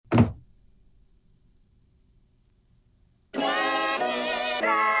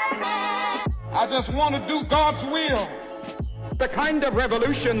I just want to do God's will. The kind of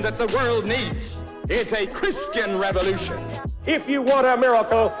revolution that the world needs is a Christian revolution. If you want a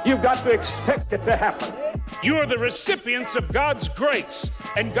miracle, you've got to expect it to happen. You are the recipients of God's grace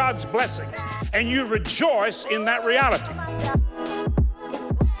and God's blessings, and you rejoice in that reality.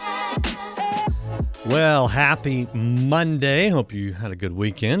 Well, happy Monday. Hope you had a good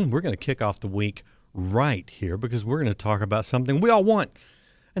weekend. We're going to kick off the week right here because we're going to talk about something we all want,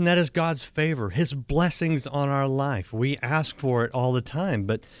 and that is God's favor, His blessings on our life. We ask for it all the time,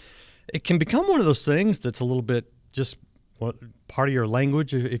 but it can become one of those things that's a little bit just part of your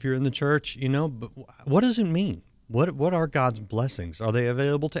language if you're in the church, you know. But what does it mean? What are God's blessings? Are they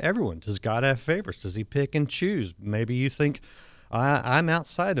available to everyone? Does God have favors? Does He pick and choose? Maybe you think, I'm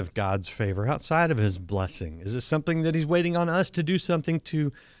outside of God's favor, outside of His blessing. Is it something that He's waiting on us to do something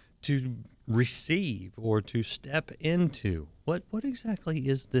to receive or to step into? What exactly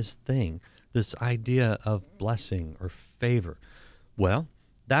is this thing, this idea of blessing or favor? Well,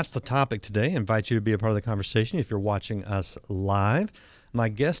 that's the topic today. I invite you to be a part of the conversation if you're watching us live. My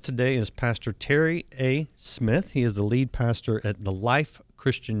guest today is Pastor Terry A. Smith. He is the lead pastor at the Life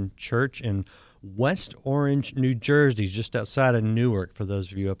Christian Church in West Orange, New Jersey, just outside of Newark, for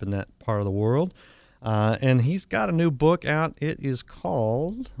those of you up in that part of the world. And he's got a new book out. It is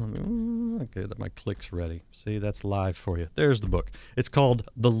called, get my clicks ready. See, that's live for you. There's the book. It's called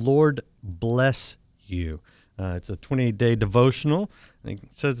The Lord Bless You. It's a 28-day devotional. And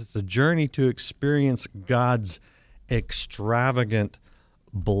it says it's a journey to experience God's extravagant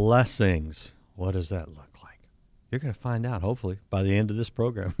blessings. What does that look like? You're going to find out, hopefully, by the end of this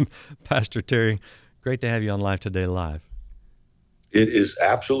program. Pastor Terry, great to have you on Life Today Live. It is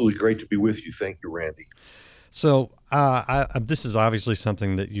absolutely great to be with you. Thank you, Randy. So this is obviously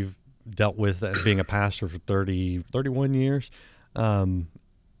something that you've dealt with being a pastor for 31 years.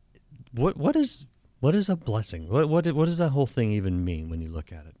 What is a blessing? What does that whole thing even mean when you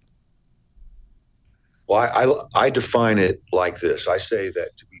look at it? Well, I define it like this. I say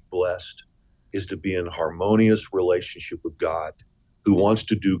that to be blessed is to be in harmonious relationship with God, who wants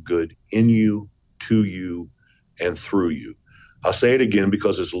to do good in you, to you, and through you. I'll say it again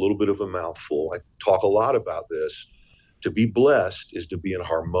because it's a little bit of a mouthful. I talk a lot about this. To be blessed is to be in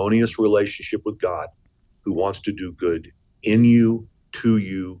harmonious relationship with God, who wants to do good in you, to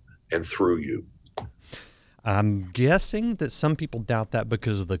you, and through you. I'm guessing that some people doubt that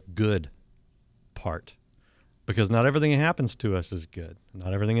because of the good part. Because not everything that happens to us is good.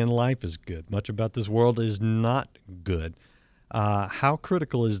 Not everything in life is good. Much about this world is not good. How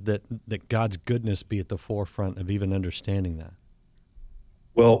critical is that God's goodness be at the forefront of even understanding that?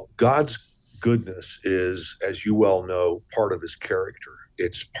 Well, God's goodness is, as you well know, part of His character.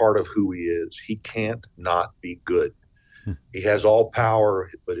 It's part of who He is. He can't not be good. He has all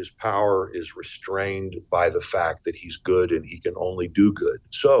power, but His power is restrained by the fact that He's good and He can only do good.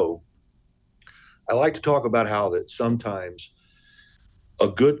 So I like to talk about how that sometimes a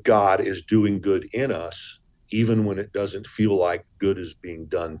good God is doing good in us, even when it doesn't feel like good is being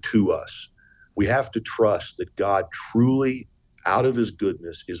done to us. We have to trust that God truly, out of His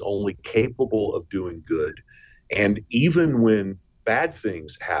goodness, is only capable of doing good. And even when bad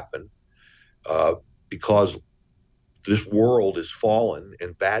things happen, because this world is fallen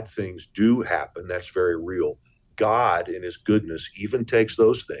and bad things do happen, that's very real. God, in His goodness, even takes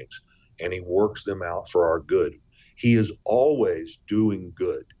those things and He works them out for our good. He is always doing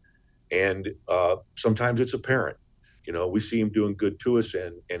good. And sometimes it's apparent. You know, we see Him doing good to us,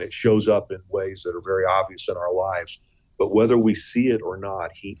 and it shows up in ways that are very obvious in our lives. But whether we see it or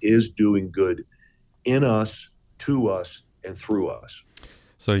not, He is doing good in us, to us, and through us.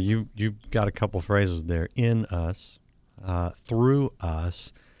 So you got a couple phrases there, in us, through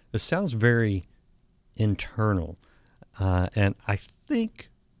us. This sounds very internal. And I think,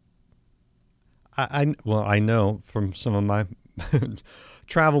 I know from some of my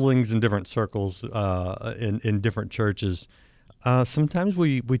travelings in different circles, in different churches, sometimes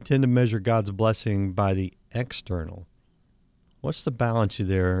we tend to measure God's blessing by the external. What's the balance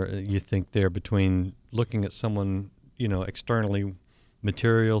you think there between looking at someone, externally,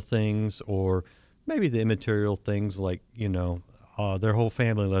 material things, or maybe the immaterial things like, their whole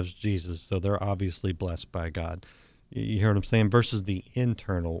family loves Jesus, so they're obviously blessed by God. You hear what I'm saying? Versus the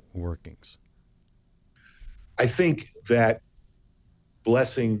internal workings. I think that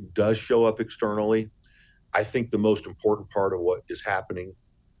blessing does show up externally. I think the most important part of what is happening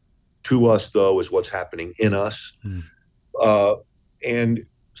to us, though, is what's happening in us. And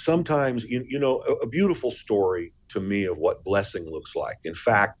sometimes, a beautiful story to me of what blessing looks like. In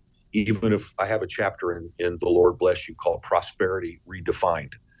fact, even if I have a chapter in The Lord Bless You called Prosperity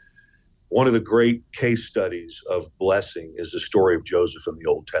Redefined. One of the great case studies of blessing is the story of Joseph in the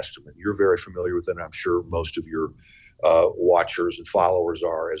Old Testament. You're very familiar with it, and I'm sure most of your watchers and followers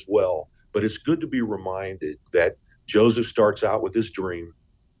are as well. But it's good to be reminded that Joseph starts out with his dream,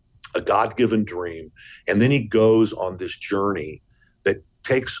 a God-given dream, and then he goes on this journey that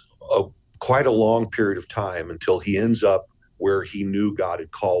takes quite a long period of time until he ends up where he knew God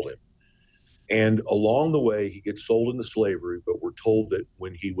had called him. And along the way, he gets sold into slavery, but we're told that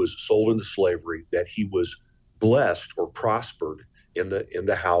when he was sold into slavery, that he was blessed or prospered in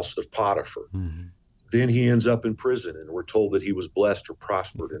the house of Potiphar. Mm-hmm. Then he ends up in prison, and we're told that he was blessed or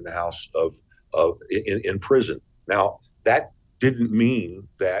prospered in the house in prison. Now, that didn't mean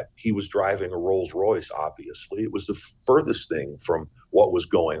that he was driving a Rolls Royce, obviously. It was the furthest thing from what was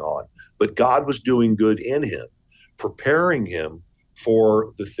going on. But God was doing good in him, preparing him for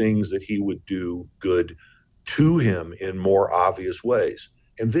the things that he would do good to him in more obvious ways.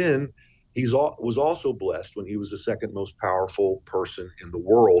 And then he was also blessed when he was the second most powerful person in the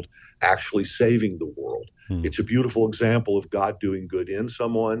world, actually saving the world. It's a beautiful example of God doing good in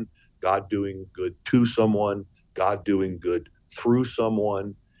someone, God doing good to someone, God doing good through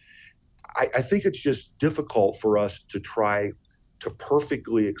someone. I think it's just difficult for us to try to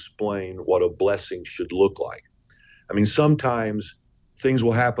perfectly explain what a blessing should look like. I mean, sometimes things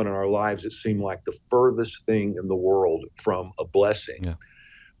will happen in our lives that seem like the furthest thing in the world from a blessing. Yeah.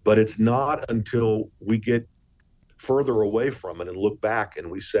 But it's not until we get further away from it and look back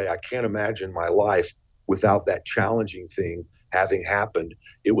and we say, I can't imagine my life without that challenging thing having happened.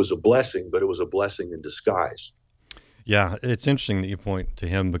 It was a blessing, but it was a blessing in disguise. Yeah, it's interesting that you point to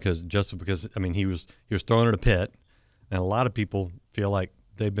him because I mean, he was thrown in a pit, and a lot of people feel like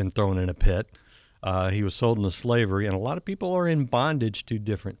they've been thrown in a pit. He was sold into slavery, and a lot of people are in bondage to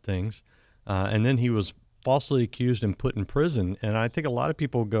different things. And then he was falsely accused and put in prison. And I think a lot of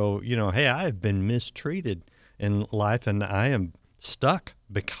people go, hey, I have been mistreated in life, and I am stuck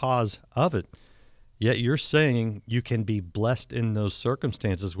because of it. Yet you're saying you can be blessed in those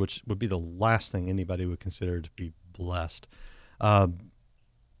circumstances, which would be the last thing anybody would consider to be blessed. How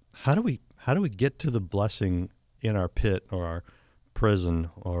do we get to the blessing in our pit or our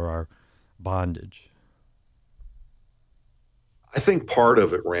prison or our bondage? I think part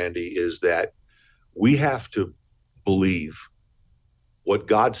of it, Randy, is that we have to believe what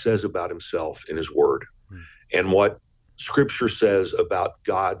God says about himself in his word and what Scripture says about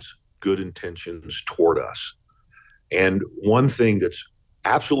God's good intentions toward us. And one thing that's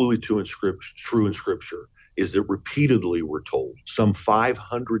absolutely true in Scripture is that repeatedly we're told, some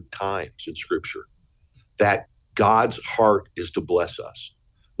 500 times in Scripture, that God's heart is to bless us.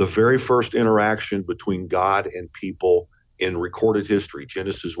 The very first interaction between God and people in recorded history,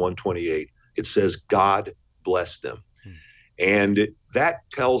 Genesis 1:28, it says God blessed them. And that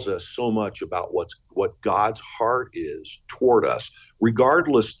tells us so much about what God's heart is toward us,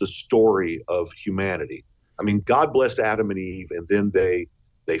 regardless the story of humanity. I mean, God blessed Adam and Eve, and then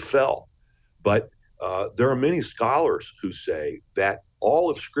they fell. But there are many scholars who say that all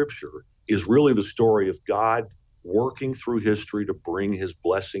of Scripture is really the story of God working through history to bring his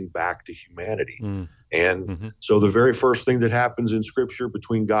blessing back to humanity. And so the very first thing that happens in Scripture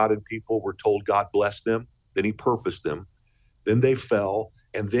between God and people, we're told God blessed them, then he purposed them, then they fell,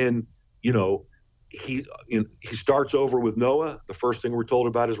 and then, he starts over with Noah. The first thing we're told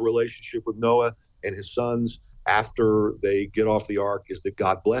about his relationship with Noah and his sons after they get off the ark is that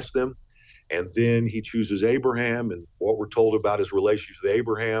God blessed them. And then he chooses Abraham, and what we're told about his relationship with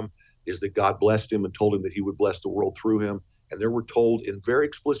Abraham is that God blessed him and told him that he would bless the world through him. And then we're told in very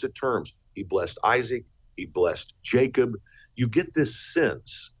explicit terms, he blessed Isaac, he blessed Jacob. You get this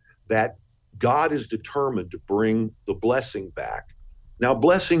sense that God is determined to bring the blessing back. Now,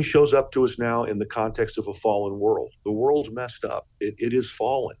 blessing shows up to us now in the context of a fallen world. The world's messed up. It is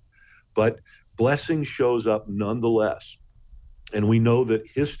fallen. But blessing shows up nonetheless. And we know that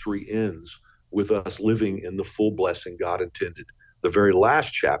history ends with us living in the full blessing God intended. The very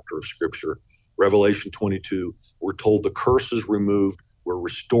last chapter of Scripture, Revelation 22, we're told the curse is removed, we're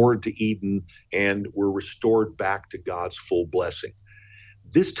restored to Eden, and we're restored back to God's full blessing.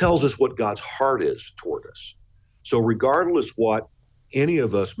 This tells us what God's heart is toward us. So regardless what any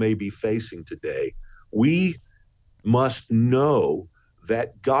of us may be facing today, we must know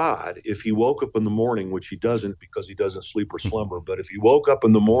that God, if he woke up in the morning, which he doesn't because he doesn't sleep or slumber, but if he woke up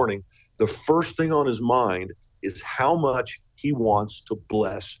in the morning, the first thing on his mind is how much he wants to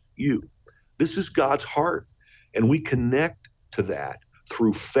bless you. This is God's heart. And we connect to that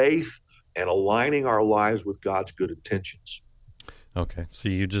through faith and aligning our lives with God's good intentions. Okay. So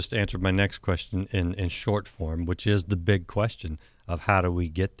you just answered my next question in short form, which is the big question of how do we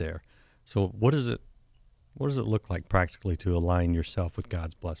get there? So what does it look like practically to align yourself with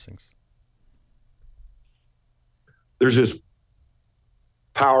God's blessings? There's this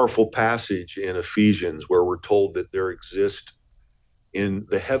powerful passage in Ephesians where we're told that there exist in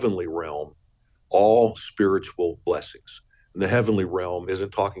the heavenly realm all spiritual blessings. And the heavenly realm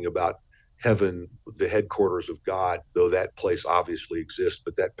isn't talking about heaven, the headquarters of God, though that place obviously exists,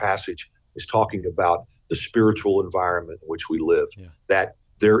 but that passage is talking about the spiritual environment in which we live. Yeah. That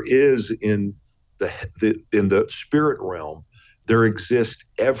there is in the spirit realm, there exists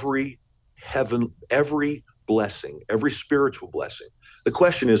every blessing, every spiritual blessing. The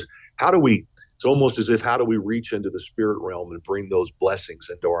question is, it's almost as if, how do we reach into the spirit realm and bring those blessings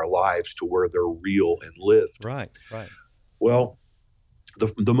into our lives to where they're real and lived? Right. Well,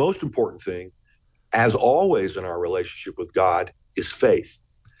 the most important thing, as always in our relationship with God, is faith.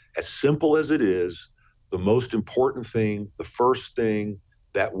 As simple as it is, the most important thing, the first thing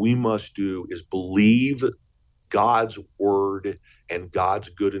that we must do is believe God's word and God's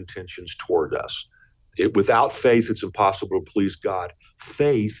good intentions toward us. Without faith, it's impossible to please God.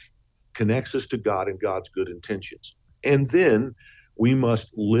 Faith connects us to God and God's good intentions. And then we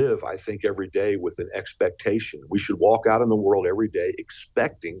must live, I think, every day with an expectation. We should walk out in the world every day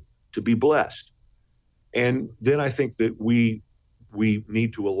expecting to be blessed. And then I think that we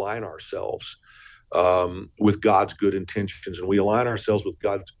need to align ourselves with God's good intentions. And we align ourselves with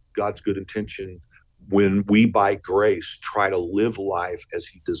God's good intention when we, by grace, try to live life as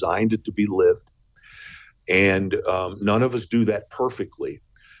He designed it to be lived. And none of us do that perfectly.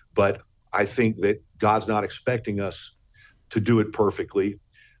 But I think that God's not expecting us to do it perfectly.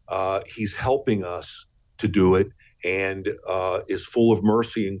 He's helping us to do it, and is full of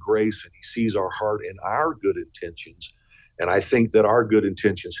mercy and grace, and He sees our heart and our good intentions. And I think that our good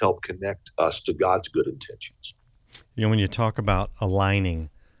intentions help connect us to God's good intentions. You know, when you talk about aligning,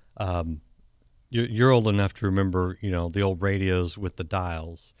 you're old enough to remember, the old radios with the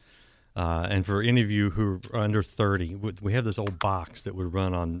dials. And for any of you who are under 30, we have this old box that would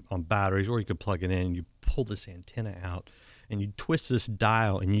run on batteries, or you could plug it in and you pull this antenna out and you twist this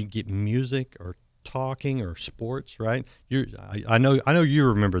dial and you get music or talking or sports, right? I know you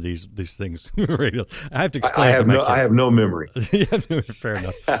remember these things. Radio. I have to explain. I have no memory. Yeah, fair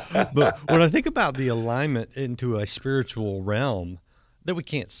enough. But when I think about the alignment into a spiritual realm that we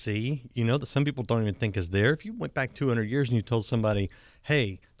can't see, that some people don't even think is there. If you went back 200 years and you told somebody,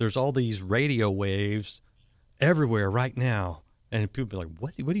 hey, there's all these radio waves everywhere right now, and people be like,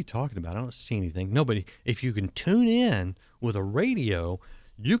 what are you talking about? I don't see anything. Nobody. If you can tune in with a radio,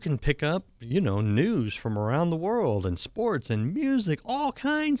 you can pick up, news from around the world and sports and music, all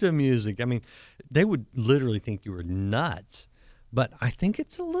kinds of music. I mean, they would literally think you were nuts. But I think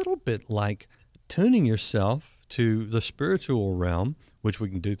it's a little bit like tuning yourself to the spiritual realm, which we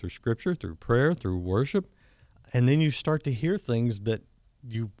can do through Scripture, through prayer, through worship. And then you start to hear things that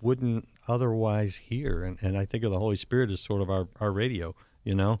you wouldn't otherwise hear. And I think of the Holy Spirit as sort of our radio,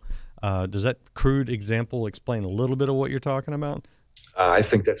 Does that crude example explain a little bit of what you're talking about? I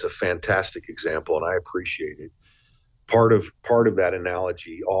think that's a fantastic example, and I appreciate it. Part of that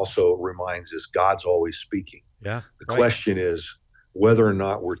analogy also reminds us God's always speaking. Yeah. The question is whether or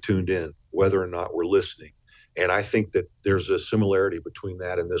not we're tuned in, whether or not we're listening. And I think that there's a similarity between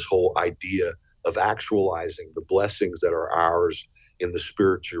that and this whole idea of actualizing the blessings that are ours in the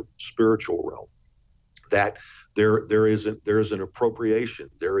spiritual realm. That there is an appropriation.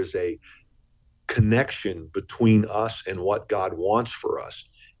 There is a connection between us and what God wants for us.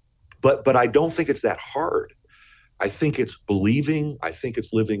 But I don't think it's that hard. I think it's believing. I think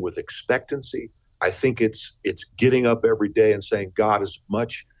it's living with expectancy. I think it's getting up every day and saying, God, as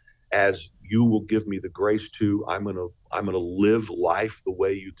much as you will give me the grace to, I'm gonna live life the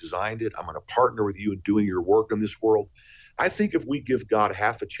way you designed it. I'm gonna partner with you in doing your work in this world. I think if we give God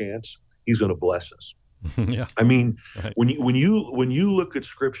half a chance, He's gonna bless us. Yeah. I mean, right. when you look at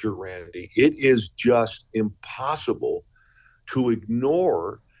Scripture, Randy, it is just impossible to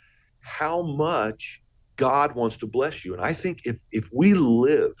ignore how much God wants to bless you. And I think if we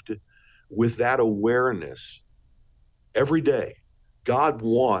lived with that awareness every day, God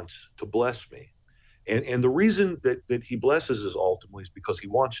wants to bless me. And the reason that He blesses us ultimately is because He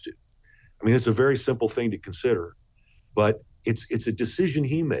wants to. I mean, it's a very simple thing to consider, but it's a decision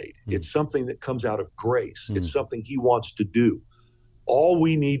He made. It's something that comes out of grace. It's something He wants to do. All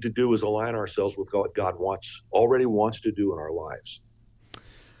we need to do is align ourselves with what God already wants to do in our lives.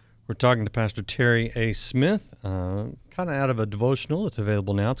 We're talking to Pastor Terry A. Smith, kind of out of a devotional that's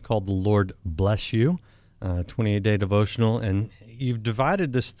available now. It's called The Lord Bless You, 28-day devotional. And you've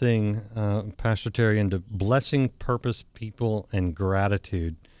divided this thing, Pastor Terry, into blessing, purpose, people, and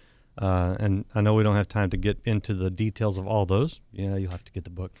gratitude. And I know we don't have time to get into the details of all those. Yeah, you'll have to get the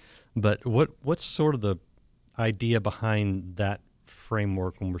book. But what's sort of the idea behind that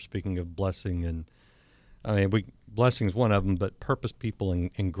framework when we're speaking of blessing? And I mean, blessing is one of them, but purpose, people,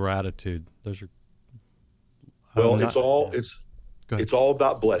 and gratitude. Those are. Well, it's all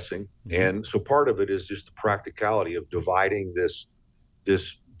about blessing, and so part of it is just the practicality of dividing this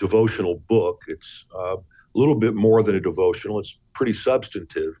devotional book. It's a little bit more than a devotional. It's pretty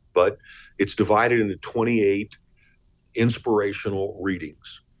substantive, but it's divided into 28 inspirational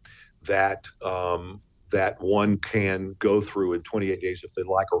readings that one can go through in 28 days if they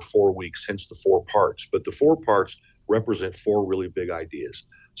like, or 4 weeks, hence the 4 parts. But the 4 parts represent 4 really big ideas.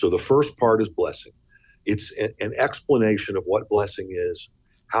 So the first part is blessing. It's an explanation of what blessing is,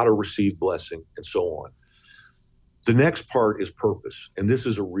 how to receive blessing, and so on. The next part is purpose, and this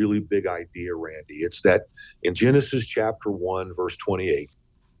is a really big idea, Randy. It's that in Genesis chapter 1, verse 28,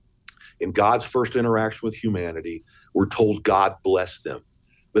 in God's first interaction with humanity, we're told God blessed them.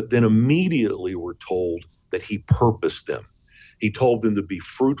 But then immediately we're told that he purposed them. He told them to be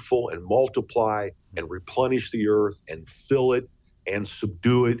fruitful and multiply and replenish the earth and fill it and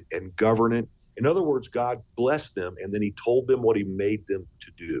subdue it and govern it. In other words, God blessed them, and then he told them what he made them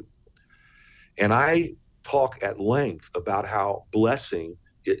to do. And I talk at length about how blessing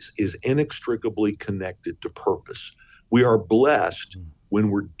is inextricably connected to purpose. We are blessed when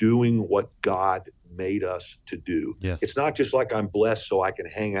we're doing what God made us to do. Yes. It's not just like I'm blessed so I can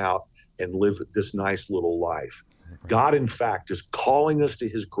hang out and live this nice little life. Right. God, in fact, is calling us to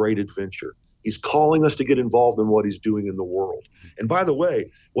his great adventure. He's calling us to get involved in what he's doing in the world. And by the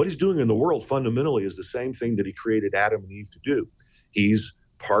way, what he's doing in the world fundamentally is the same thing that he created Adam and Eve to do. He's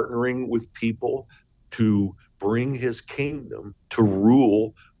partnering with people to bring his kingdom to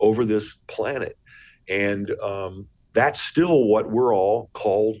rule over this planet. And that's still what we're all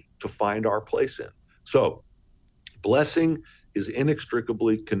called to find our place in. So blessing is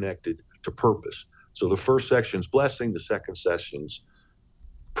inextricably connected to purpose. So the first section is blessing, the second section's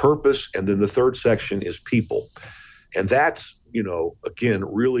purpose, and then the third section is people. And that's, again,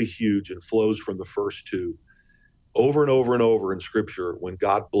 really huge and flows from the first two. Over and over and over in Scripture, when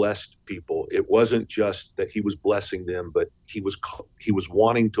God blessed people, it wasn't just that he was blessing them, but he was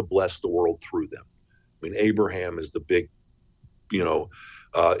wanting to bless the world through them. I mean, Abraham is the big,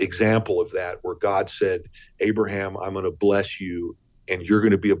 example of that, where God said, Abraham, I'm going to bless you, and you're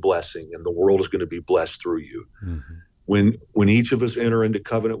going to be a blessing, and the world is going to be blessed through you. Mm-hmm. When each of us enter into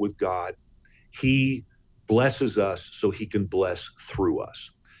covenant with God, he blesses us so he can bless through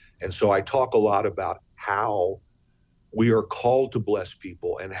us. And so I talk a lot about how we are called to bless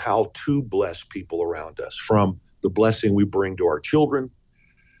people and how to bless people around us, from the blessing we bring to our children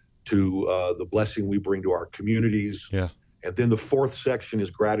to the blessing we bring to our communities. Yeah. And then the fourth section is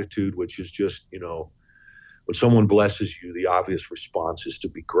gratitude, which is just, when someone blesses you, the obvious response is to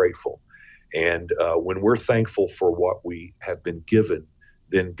be grateful. And when we're thankful for what we have been given,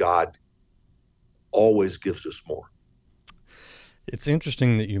 then God always gives us more. It's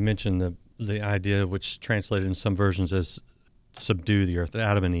interesting that you mentioned the idea, which translated in some versions as subdue the earth.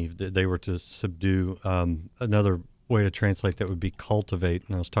 Adam and Eve, they were to subdue. Another way to translate that would be cultivate.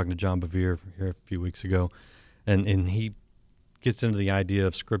 And I was talking to John Bevere here a few weeks ago, and he gets into the idea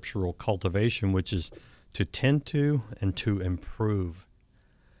of scriptural cultivation, which is to tend to and to improve.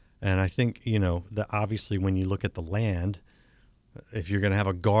 And I think, that obviously when you look at the land, if you're going to have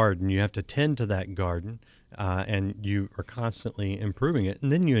a garden, you have to tend to that garden, and you are constantly improving it.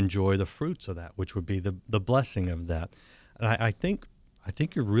 And then you enjoy the fruits of that, which would be the blessing of that. And I think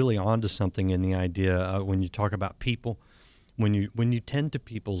you're really onto something in the idea when you talk about people, when you tend to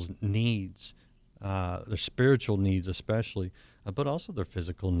people's needs, their spiritual needs especially, but also their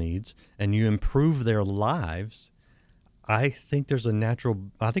physical needs, and you improve their lives. I think there's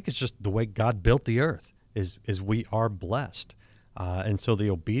I think it's just the way God built the earth is we are blessed. And so the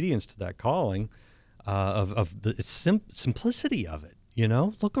obedience to that calling of the simplicity of it,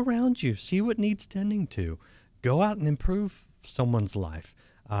 look around you, see what needs tending to, go out and improve someone's life.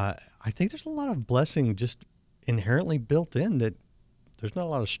 I think there's a lot of blessing just inherently built in, that there's not a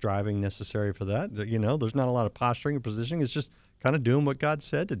lot of striving necessary for that. There's not a lot of posturing or positioning. It's just kind of doing what God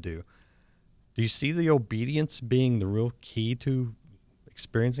said to do. Do you see the obedience being the real key to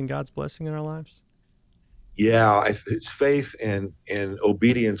experiencing God's blessing in our lives? Yeah, it's faith and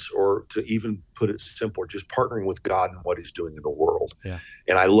obedience, or to even put it simpler, just partnering with God and what he's doing in the world. Yeah.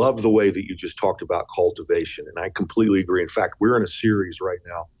 And I love the way that you just talked about cultivation, and I completely agree. In fact, we're in a series right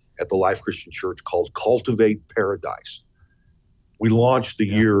now at the Life Christian Church called Cultivate Paradise. We launched the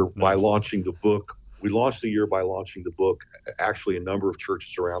year by launching the book, we launched the year by launching the book. Actually, a number of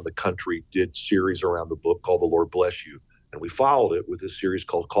churches around the country did series around the book called The Lord Bless You. And we followed it with a series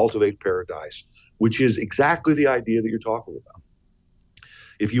called Cultivate Paradise, which is exactly the idea that you're talking about.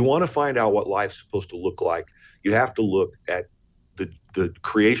 If you want to find out what life's supposed to look like, you have to look at the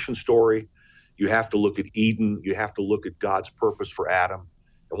creation story. You have to look at Eden. You have to look at God's purpose for Adam.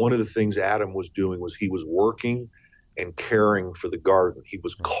 And one of the things Adam was doing was he was working and caring for the garden. He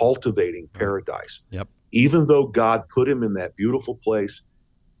was cultivating paradise. Yep. Even though God put him in that beautiful place,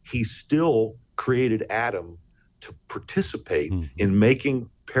 he still created Adam to participate in making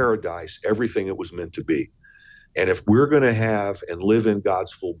paradise everything it was meant to be. And if we're going to have and live in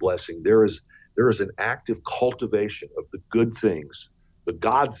God's full blessing, there is an active cultivation of the good things, the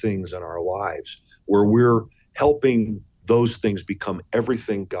God things in our lives, where we're helping those things become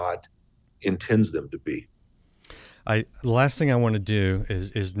everything God intends them to be. The last thing I want to do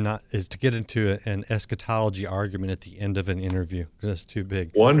is to get into an eschatology argument at the end of an interview, because that's too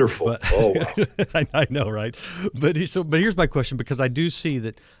big. Wonderful. But, oh, wow. I know, right? But here's my question, because I do see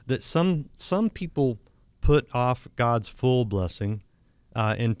that some people put off God's full blessing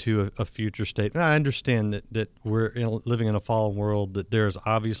into a future state. And I understand that we're living in a fallen world, that there's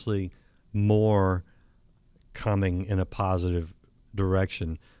obviously more coming in a positive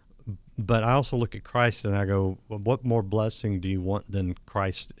direction. But I also look at Christ and I go, well, what more blessing do you want than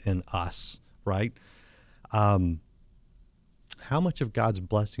Christ in us, right? How much of God's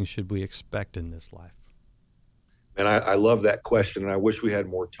blessing should we expect in this life? And I love that question, and I wish we had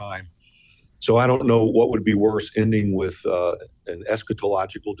more time. So I don't know what would be worse, ending with an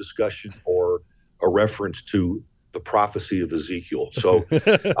eschatological discussion or a reference to the prophecy of Ezekiel. So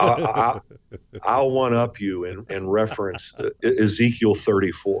I'll one-up you and reference Ezekiel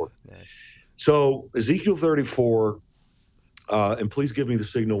 34. Nice. So Ezekiel 34, and please give me the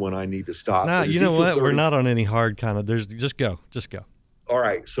signal when I need to stop. No, you know what? We're not on any hard kind of, just go. All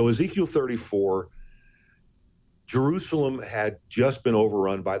right, so Ezekiel 34, Jerusalem had just been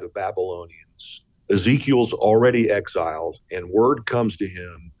overrun by the Babylonians. Ezekiel's already exiled, and word comes to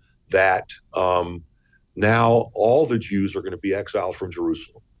him that now all the Jews are going to be exiled from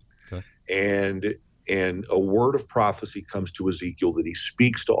Jerusalem. Okay. And a word of prophecy comes to Ezekiel that he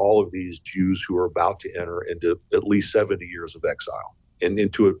speaks to all of these Jews who are about to enter into at least 70 years of exile and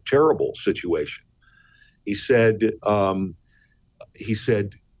into a terrible situation. He said,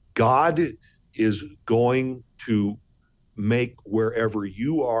 God is going to make wherever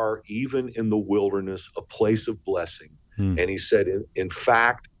you are, even in the wilderness, a place of blessing. And he said, in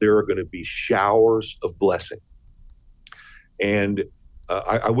fact, there are going to be showers of blessing. And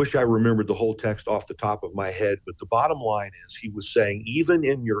I wish I remembered the whole text off the top of my head, but the bottom line is he was saying, even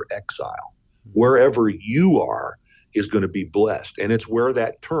in your exile, wherever you are is going to be blessed. And it's where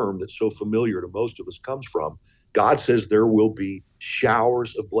that term that's so familiar to most of us comes from. God says there will be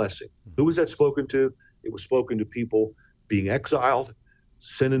showers of blessing. Who was that spoken to? It was spoken to people being exiled,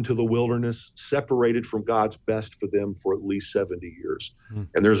 sent into the wilderness, separated from God's best for them for at least 70 years.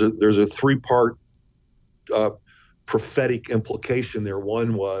 And there's a three-part prophetic implication there.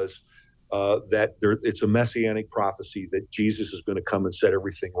 One was that it's a messianic prophecy that Jesus is going to come and set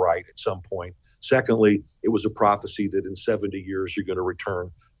everything right at some point. Secondly, it was a prophecy that in 70 years you're going to return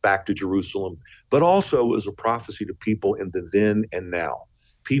back to Jerusalem, but also it was a prophecy to people in the then and now.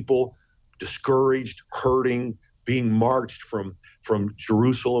 People discouraged, hurting, being marched from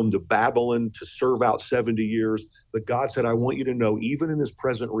Jerusalem to Babylon to serve out 70 years. But God said, I want you to know, even in this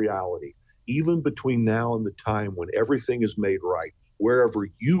present reality, even between now and the time when everything is made right, wherever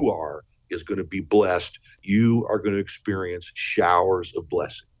you are is going to be blessed. You are going to experience showers of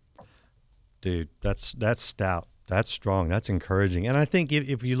blessing. Dude, that's stout. That's strong. That's encouraging. And I think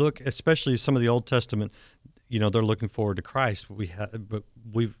if you look, especially some of the Old Testament, they're looking forward to Christ.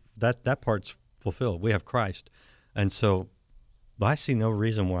 That part's fulfilled. We have Christ. And so I see no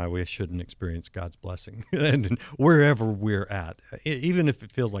reason why we shouldn't experience God's blessing and wherever we're at, even if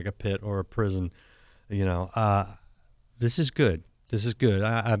it feels like a pit or a prison. This is good. This is good.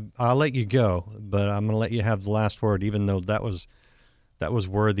 I'll let you go, but I'm going to let you have the last word, even though that was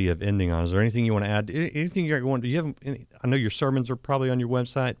worthy of ending on. Is there anything you want to add? Anything you're going to? Do you have any, I know your sermons are probably on your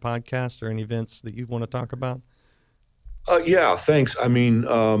website, podcast, or any events that you want to talk about. Yeah, thanks. I mean,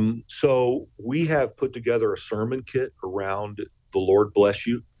 so we have put together a sermon kit around the Lord Bless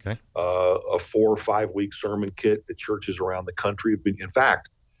You. Okay. A 4 or 5 week sermon kit that churches around the country have been. In fact,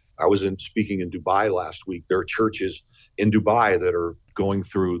 I was speaking in Dubai last week. There are churches in Dubai that are going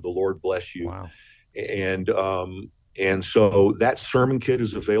through the Lord Bless You. Wow. And so that sermon kit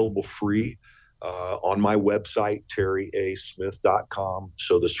is available free on my website, terryasmith.com.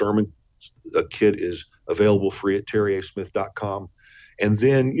 So the sermon kit is available free at terryasmith.com. And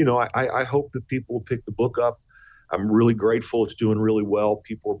then, I hope that people will pick the book up. I'm really grateful. It's doing really well.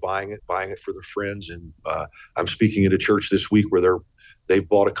 People are buying it for their friends. And I'm speaking at a church this week where they've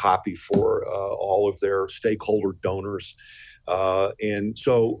bought a copy for all of their stakeholder donors. And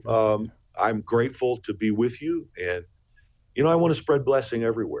so I'm grateful to be with you. And, I want to spread blessing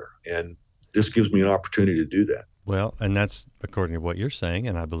everywhere. And this gives me an opportunity to do that. Well, and that's according to what you're saying,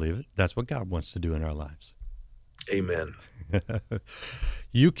 and I believe it. That's what God wants to do in our lives. Amen.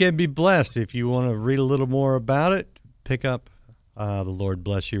 You can be blessed. If you want to read a little more about it, pick up The Lord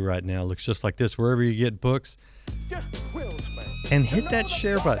Bless You right now. It looks just like this wherever you get books. And hit that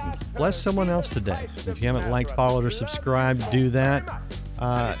share button. Bless someone else today. If you haven't liked, followed, or subscribed, do that.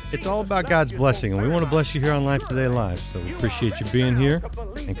 It's all about God's blessing, and we want to bless you here on Life Today Live. So we appreciate you being here,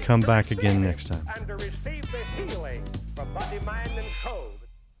 and come back again next time.